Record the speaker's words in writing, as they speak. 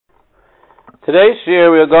Today's year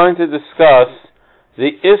we are going to discuss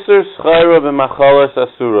the Isser Schayra b'Machalas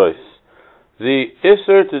Asuros, the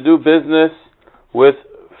Isser to do business with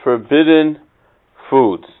forbidden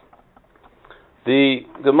foods. The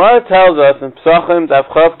Gemara tells us in Pesachim Daf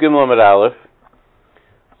Chav Gimel Amud Aleph,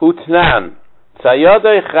 Utnan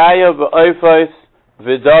Tzayodei Chaya b'Oifos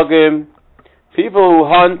v'Dogim, people who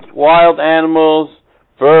hunt wild animals,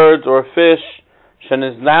 birds or fish,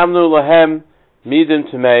 Sheniznamnu lahem minim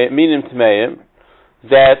tmeim,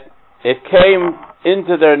 that it came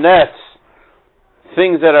into their nets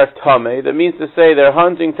things that are tamei. That means to say they're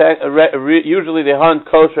hunting. Usually they hunt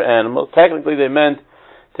kosher animals. Technically they meant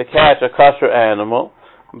to catch a kosher animal,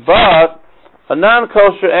 but a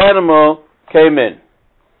non-kosher animal came in.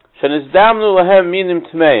 Shenizdamnu lahem minim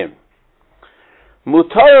tmeim.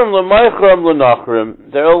 Mutarim l'maychram l'nachrim.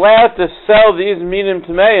 They're allowed to sell these minim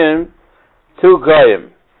tmeim to goyim.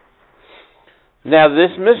 Now this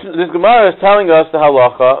Gemara is telling us the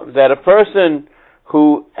halacha that a person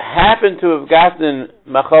who happened to have gotten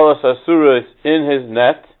machalas asuros in his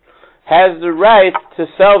net has the right to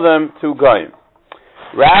sell them to goyim.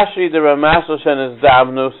 Rashi the Ramasel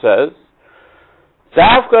Shenizdamnu says,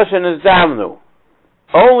 Davka Shenizdamnu,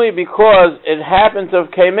 only because it happened to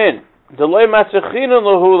have came in. Delay matzechinu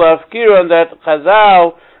lahu lafkiron, that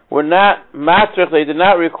Chazal were not matzech, they did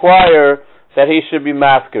not require that he should be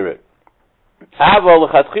mafkirit. But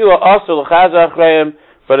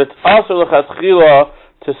it's also l'chatchila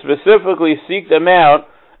to specifically seek them out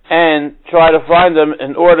and try to find them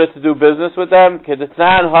in order to do business with them.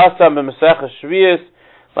 Kedetnan hasam b'Masechah Shvius,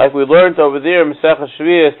 like we learned over there in Masechah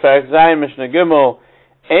Shvius, Parak Zayin Mishnah Gimel,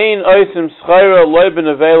 Ein oisim schayra loy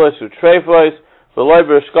b'nevelos utreifos v'loy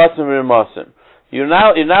b'rishkatzim v'rimasim. You're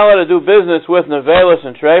not allowed to do business with nevelos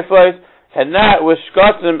and treifos, and not with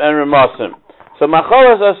shkatzim and rimasim. So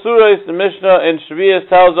Machalas Asuros, the Mishnah in Shvius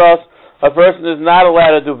tells us a person is not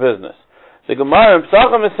allowed to do business. The Gemara in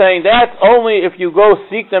Pesachim is saying that's only if you go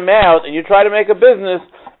seek them out and you try to make a business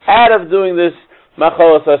out of doing this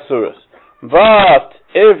Machalas Asuros. But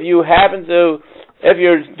if you're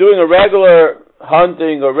doing a regular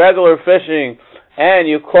hunting or regular fishing and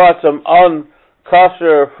you caught some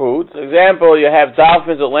unkosher foods, for example, you have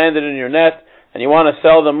dolphins that landed in your net and you want to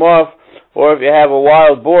sell them off, or if you have a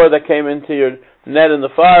wild boar that came into your net in the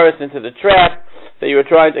forest, into the trap that you were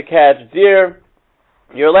trying to catch deer,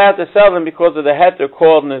 you're allowed to sell them because of the heter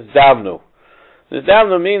called Nizdamnu.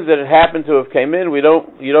 Nizdamnu means that it happened to have came in. You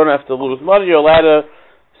don't have to lose money. You're allowed to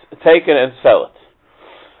take it and sell it.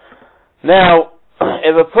 Now,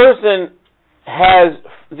 if a person has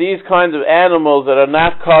these kinds of animals that are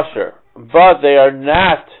not kosher, but they are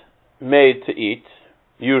not made to eat,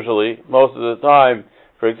 usually, most of the time,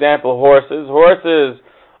 for example, horses. Horses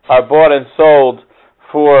are bought and sold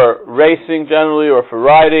for racing generally or for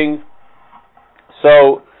riding.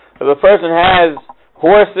 So if a person has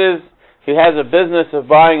horses, he has a business of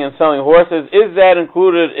buying and selling horses, is that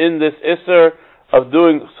included in this Isser of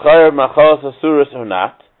doing Schayra Machalas Asuros or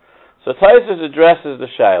not? So Taisus addresses the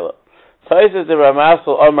Shaila. Taisus the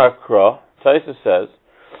Ramasel Omar Kra. Taisus says,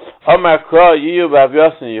 Omar Kra yiyu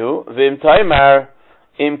b'avyosniyu v'im taimar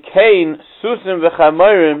im kain susim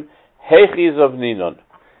v'chamorim heichiz of ninon.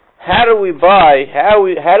 How do we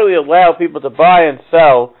allow people to buy and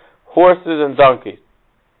sell horses and donkeys?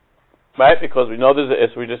 Right? Because we know there's an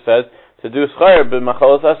Isser, we just said, to do Schayra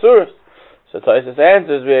b'Machalas Asuros. So Taisus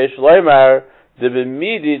answers, v'yesh loymar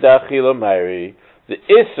d'b'midi d'achila mayri. The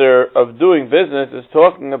Isser of doing business is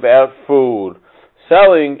talking about food,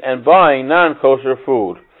 selling and buying non-kosher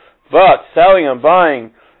food. But selling and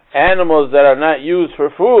buying animals that are not used for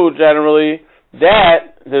food, generally,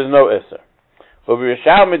 that there's no Isser. That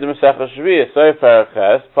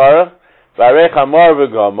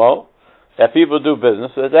people do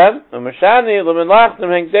business with them.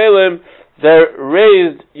 They're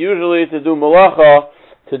raised usually to do malacha,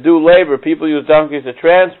 to do labor. People use donkeys to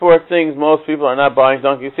transport things. Most people are not buying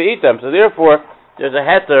donkeys to eat them. So therefore, there's a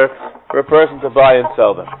heter for a person to buy and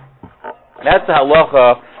sell them. That's the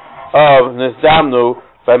halacha of Nizdamnu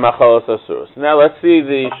by Machalas Asuros. Now let's see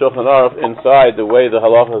the Shulchan Aruch inside, the way the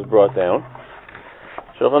halacha is brought down.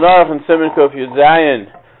 Shulchan Aruch in Siman Kuf Yud Zayin,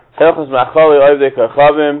 Hilchos Machali Oivdei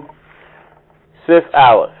Kachavim, Sif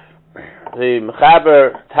Aleph. The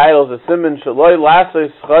Mechaber titles the Siman Shaloi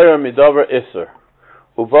Lasoi Schayra Midover Isser,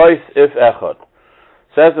 Uvois If Echad.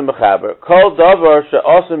 Says the Mechaber, Kol Dover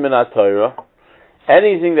She'osim Min HaTorah,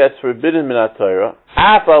 anything that's forbidden Min HaTorah,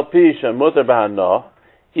 Af Al Pi She'muter B'Hana,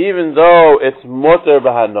 even though it's muter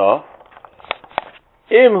b'hana,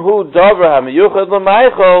 im hu dover hamiyuchad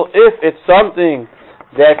l'maychol, if it's something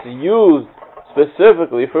that's used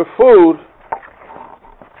specifically for food,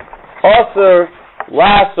 Osir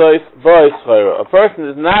lasois bois chayra. A person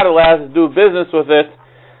is not allowed to do business with it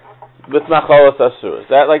with macholas asuras.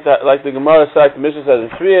 That like the Gemara said, the Mishnah says in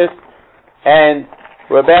Shvius, and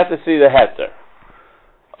we're about to see the heter.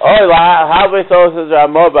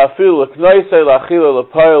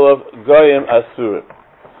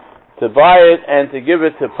 To buy it and to give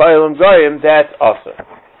it to Pailim Goyim, that's Asr.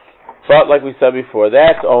 But like we said before,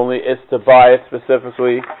 it's to buy it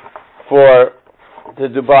specifically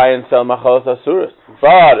to buy and sell Machalos Asuras.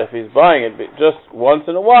 But if he's buying it just once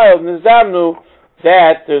in a while, Nizdamnu,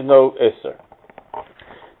 that there's no Isser.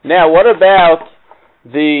 Now, what about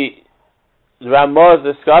the Ramah's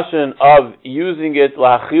discussion of using it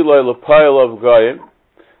la'achiloi l'payil of Goyim?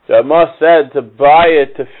 The Ramah said to buy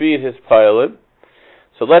it to feed his Pailim.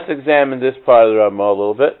 So let's examine this part of the Ramah a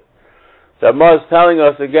little bit. The Ramah is telling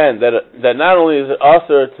us again that not only is it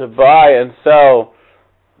usher to buy and sell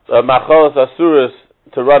macholos asuras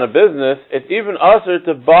to run a business, it's even usher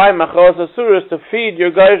to buy macholos asuras to feed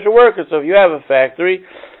your Goyish workers. So if you have a factory,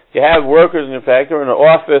 you have workers in your factory or in an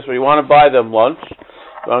office where you want to buy them lunch,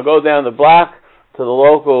 you want to go down the block to the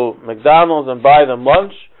local McDonald's and buy them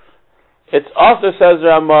lunch, it's also, says the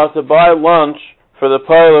Ramah, to buy lunch for the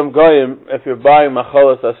Pailim Goyim if you're buying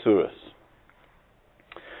macholos asuras.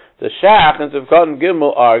 The Shach in Sivkot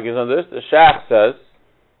Gimel argues on this. The Shach says,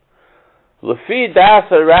 Lefi das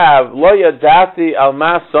harav lo yadati al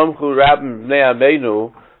ma somchu rabim bnei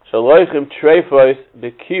amenu shaloichim treifos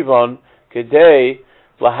bekivon kedei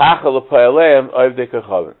lahachal lepaileim oivdei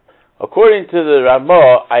kachavim. According to the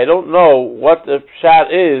Ramah, I don't know what the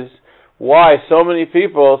pshat is, why so many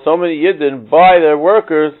people, so many Yidden buy their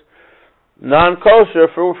workers non-kosher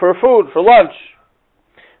for food, for lunch.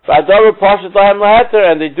 And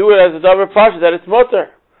they do it as a davar pasha, that it's mutter.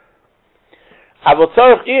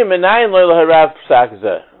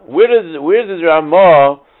 Where does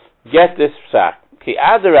Ramah get this psak? Ki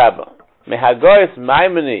adarabba mehagoyis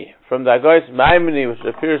maimoni, from the Hagoyis Maimoni, which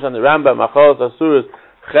appears on the Rambam Machalos Asuras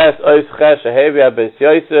Ches Ois Ches Shehevia Beis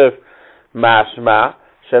Yosef Mashma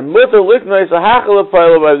Shemutter Liknois Ahachal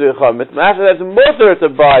Apayla B'Avdicham. It's mashma that's mutter to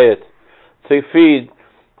buy it to feed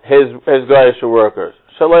his Goyish workers.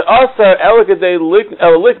 When does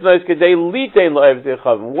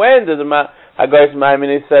the Hagoyis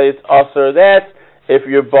Maimoni say it's aser? That if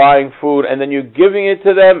you're buying food and then you're giving it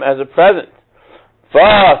to them as a present.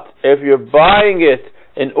 But if you're buying it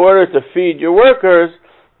in order to feed your workers,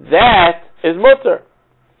 that is mutter.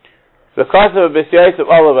 Because of a b'siyos of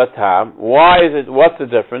olav atam, why is it? What's the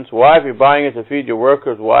difference? Why, if you're buying it to feed your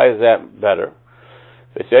workers, why is that better?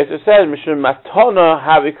 B'siyos says mishum matona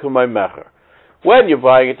havikumay mecher. When you're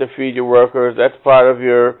buying it to feed your workers, that's part of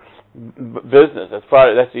your business. That's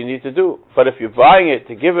what you need to do. But if you're buying it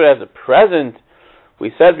to give it as a present,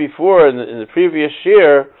 we said before in the previous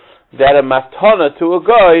year that a matana to a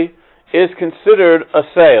guy is considered a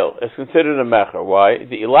sale. It's considered a mecher. Why?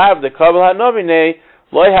 The ilav, the kabel hanovine,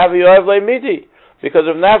 loy haviyav le midi. Because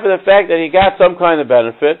if not for the fact that he got some kind of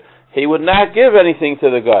benefit, he would not give anything to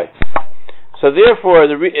the guy. So therefore,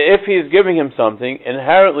 if he's giving him something,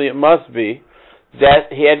 inherently it must be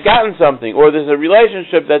that he had gotten something, or there's a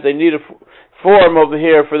relationship that they need to form over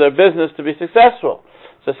here for their business to be successful.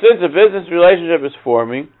 So since a business relationship is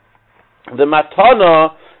forming, the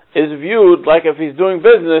matana is viewed like if he's doing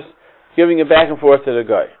business, giving it back and forth to the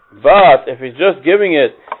guy. But if he's just giving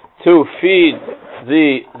it to feed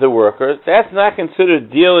the workers, that's not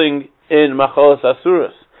considered dealing in macholos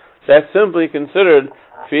asuras. That's simply considered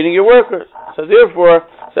feeding your workers. So therefore,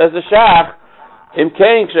 says the Shach, Im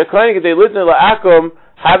kein shekoin gedei litne la'akom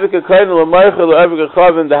havik a koin l'moichel l'avik a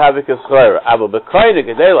chavim dehavik a schreira. Abo bekoin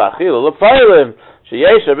gedei la'achil l'pailim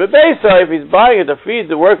sheyesha bebeisa. If he's buying it to feed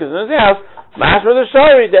the workers in his house, mashma the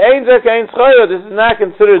shari the ein zeh kein schreira. This is not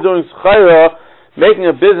considered doing schreira, making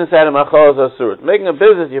a business out of macholos asuras. Making a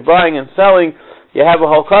business, you're buying and selling. You have a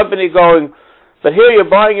whole company going, but here you're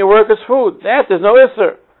buying your workers' food. That there's no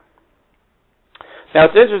isser.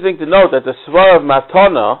 Now it's interesting to note that the svar of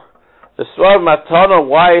matana. The svar of matana,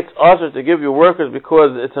 why it's also to give your workers,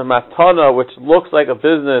 because it's a matana which looks like a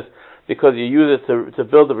business because you use it to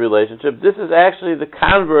build a relationship. This is actually the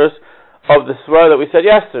converse of the svar that we said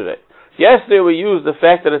yesterday. Yesterday we used the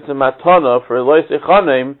fact that it's a matana for Elois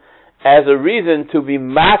Echanim as a reason to be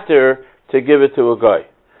matter to give it to a guy.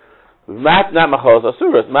 Not macholos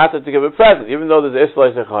asuras, matter to give a present. Even though there's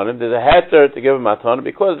Elois Echanim, there's a heter to give a matana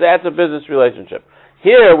because that's a business relationship.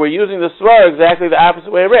 Here we're using the svar exactly the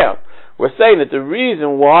opposite way around. We're saying that the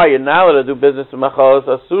reason why you're not allowed to do business with macholos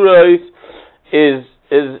asuros is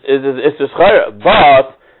to schayra.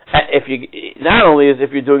 But if you not only is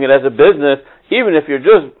if you're doing it as a business, even if you're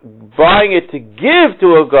just buying it to give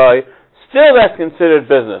to a guy, still that's considered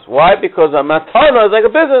business. Why? Because a matana is like a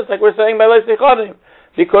business, like we're saying by Leisichanim.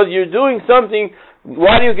 Because you're doing something.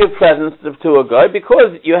 Why do you give presents to a guy?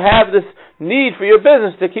 Because you have this need for your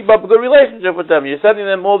business to keep up a good relationship with them. You're sending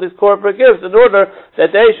them all these corporate gifts in order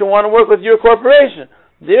that they should want to work with your corporation.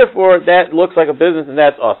 Therefore, that looks like a business, and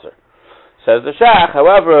that's usher. Says the Shach.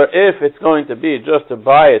 However, if it's going to be just to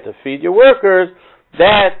buy it to feed your workers,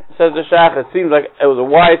 that, says the Shach, it seems like it was a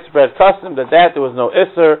widespread custom that there was no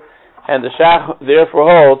isser, and the Shach therefore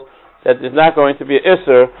holds that there's not going to be an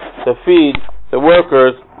isser to feed the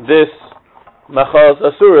workers this machalas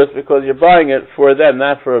asuras, because you're buying it for them,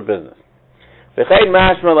 not for a business. V'chein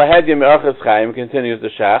mashma lahedya me'archas chaim, continues the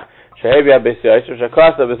Shach, shehevi ha-beis yosef,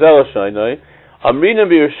 shakasa b'zel ha-shoynoi, amrina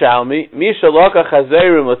b'Yerushalmi, misha loka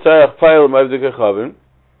chazerim l'tzarech payel ma'avdik echavim,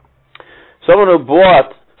 someone who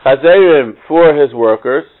bought chazerim for his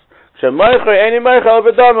workers, shemaycher eni maycher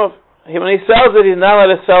al-b'damov, when he sells it, he's not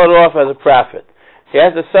allowed to sell it off as a profit. He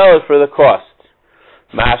has to sell it for the cost.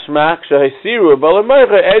 Mashmak shehisiru b'al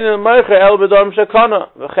maycher eni maycher el b'dam shakana,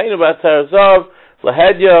 v'chein b'atzarzav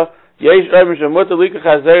lahedya. He says,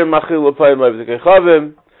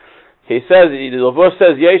 the Lavur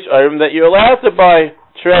says, Yesh Arim, that you're allowed to buy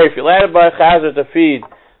treif, you're allowed to buy chazer to feed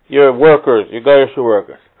your workers, your Gershu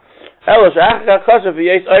workers. And that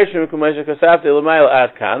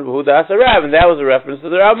was a reference to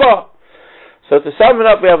the Ramah. So to sum it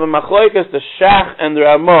up, we have a machloikas, the Shach and the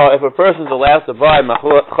Ramah, if a person is allowed to buy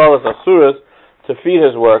machalas asuras to feed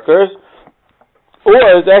his workers, or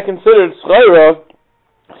is that considered schayra?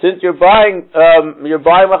 Since you're buying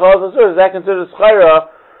machalas asuras, is that considered schayra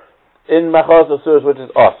in machalas asuras, which is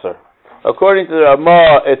aser? According to the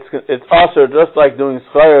Ramah, it's aser just like doing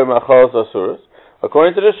schayra machalas asuras.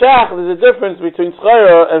 According to the Shach, there's a difference between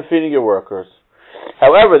schayra and feeding your workers.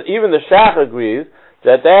 However, even the Shach agrees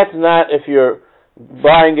that that's not if you're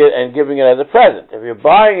buying it and giving it as a present. If you're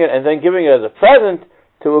buying it and then giving it as a present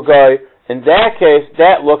to a guy, in that case,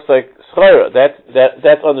 that looks like schayra.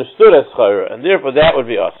 That's understood as schayra, and therefore that would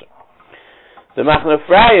be aser. The Machne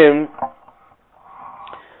Ephraim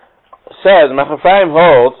says, Machne Ephraim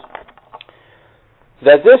holds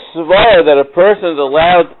that this svara that a person is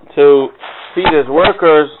allowed to feed his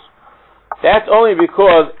workers, that's only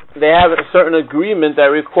because they have a certain agreement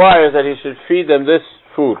that requires that he should feed them this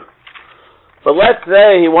food. But let's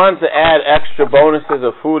say he wants to add extra bonuses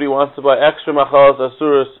of food, he wants to buy extra machalas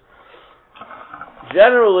asuras.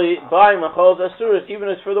 Generally, buying machalas asuras, even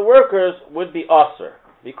if it's for the workers, would be aser,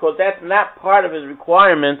 because that's not part of his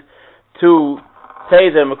requirement to pay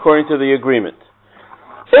them according to the agreement.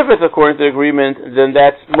 If it's according to the agreement, then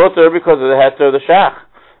that's mutter because of the heter of the Shach.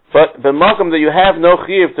 But the makom that you have no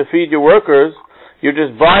chiyuv to feed your workers, you're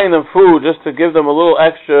just buying them food just to give them a little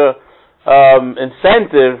extra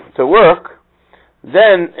incentive to work,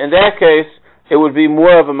 then in that case it would be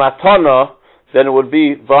more of a matana than it would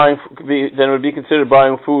be considered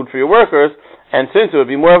buying food for your workers. And since it would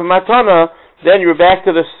be more of a matana, then you're back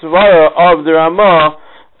to the svara of the Ramah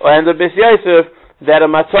and the Beis Yosef that a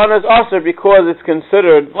matana is also because it's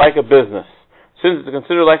considered like a business. Since it's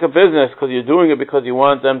considered like a business because you're doing it because you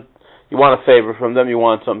want a favor from them, you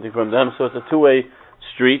want something from them, so it's a two-way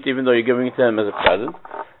street, even though you're giving it to them as a present.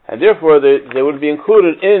 And therefore, they would be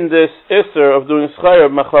included in this isser of doing schayr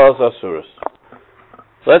of machalas asuras.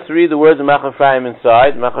 Let's read the words of Machne Ephraim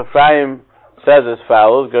inside. Machne Ephraim says as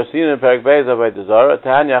follows: Garcina and Perek Beis Avay Dezara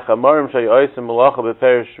Tanya Chamarim Shayoisim Malacha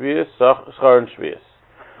BePerish Shvius Schar and Shvius.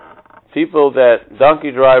 People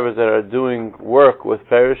donkey drivers that are doing work with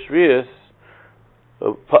Perish Shvius,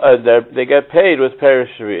 they get paid with Perish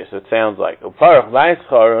Shvius. It sounds like Uparach Vais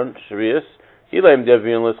Schar and Shvius.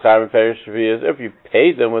 If you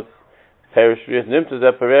paid them with Perish Shvius, Nimtzah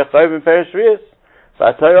Zeh Perech Chayv in Perish Shvius.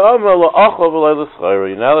 You're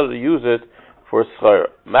not allowed to use it for schayr.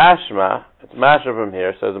 Mashma, it's mashma from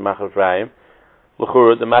here, says the Machne Ephraim.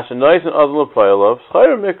 L'chura, the mashma nois and other l'poilov,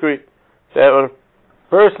 schayr mikri. That when a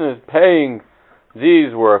person is paying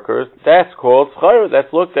these workers, that's called schayr.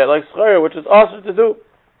 That's looked at like schayr, which is also to do.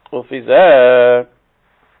 Well, fizeh.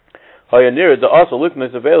 The also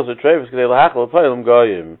luknis avails of treifus because they lahachal paylim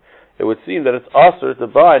goyim. It would seem that it's also to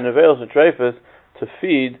buy neveils of treifus to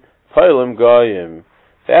feed paylim goyim.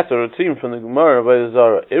 That's what it seems from the Gemara by the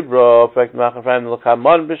Zara. Ibra, fact Machne Ephraim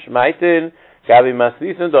l'kamon b'shmaitin gabi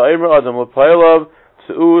masnisin da'imra adam l'paylav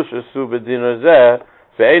t'u shesu b'dinar zeh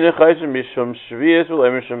ve'ein chayshim mishum shvius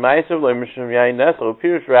v'loy mishum meiser v'loy mishum yain nes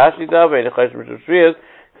l'pirish Rashi da ve'ein chayshim mishum shvius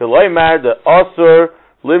k'loy mar the osur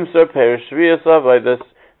limser perish shvius by this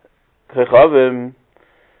kechavim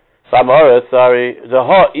samara, sorry, the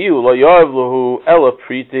ha iu lo yarv luhu ela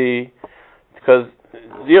priti because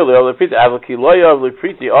really, all the priti avaki loya of the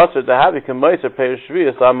priti also to have it can meiser peiros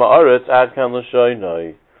shvius amaretz ad kan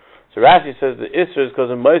l'shoynoi. So Rashi says the Isser is because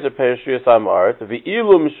of Meiser Peiros Shvius Amaretz. The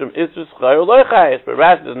Ilu Mishum Isser Schayur Loichayis. But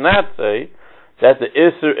Rashi does not say that the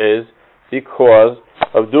Isser is because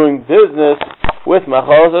of doing business with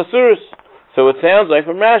Machalos Asurus. So it sounds like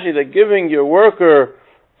from Rashi that giving your worker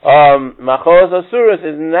Machalos Asurus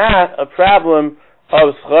is not a problem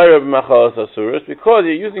of Schayur Machalos Asurus because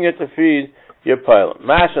you're using it to feed your Pailim.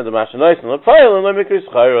 Masha the Masha Nois and the Pailim Lemikri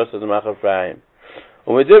Schayur says the Machav Ephraim.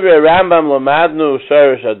 Umedivre Rambam Lamadnu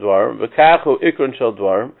Sharish Advarim V'kachu Ikron Shel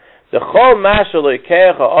Dvarim Dechol Masha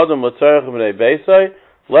Leikecha Adam L'Tzarech B'nei Beisai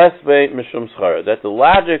Less Bei Mishum Schayur. That the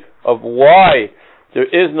logic of why there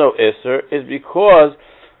is no Isser is because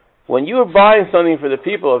when you are buying something for the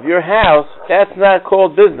people of your house, that's not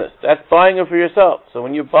called business. That's buying it for yourself. So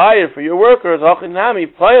when you buy it for your workers, Hachinami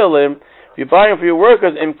Payalim, if you're buying it for your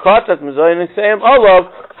workers, Im Katat Mazayin Seim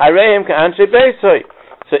Olav Hareim Ka'anshe Beisai.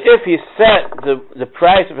 So if he set the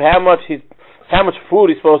price of how much food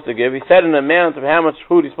he's supposed to give, he set an amount of how much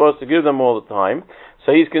food he's supposed to give them all the time,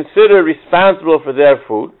 so he's considered responsible for their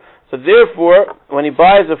food. So therefore, when he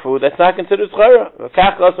buys the food, that's not considered schayra.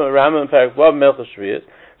 V'kach also Rambam Perek Vav Melchus Shviyas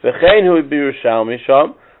v'chein hu b'Yerushalmi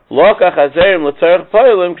sham lokach hazerim l'tzarech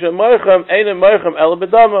pa'ilim k'shemoichem einem moichem ela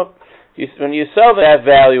b'damav. When you sell that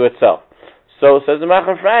value itself. So says the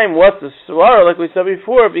Machav Ephraim, what's the svara like we said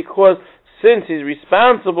before? Because since he's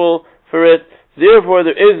responsible for it, therefore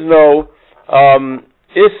there is no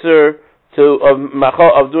isser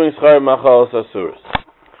of doing schar machalos asuros.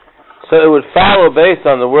 So it would follow based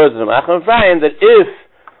on the words of the Machav Ephraim that if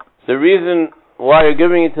the reason why you're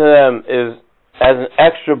giving it to them is as an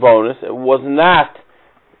extra bonus, it was not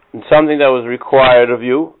something that was required of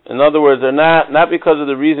you. In other words, they're not because of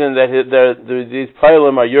the reason that these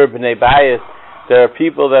Pailim are your b'nei bayis. There are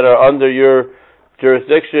people that are under your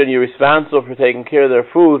jurisdiction, you're responsible for taking care of their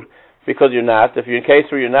food because you're not. If you're in a case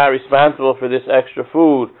where you're not responsible for this extra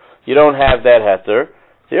food, you don't have that heter.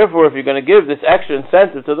 Therefore, if you're going to give this extra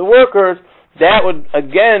incentive to the workers, that would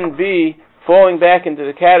again be falling back into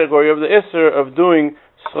the category of the Isser of doing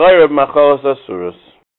Schayr of Machalos Asuros.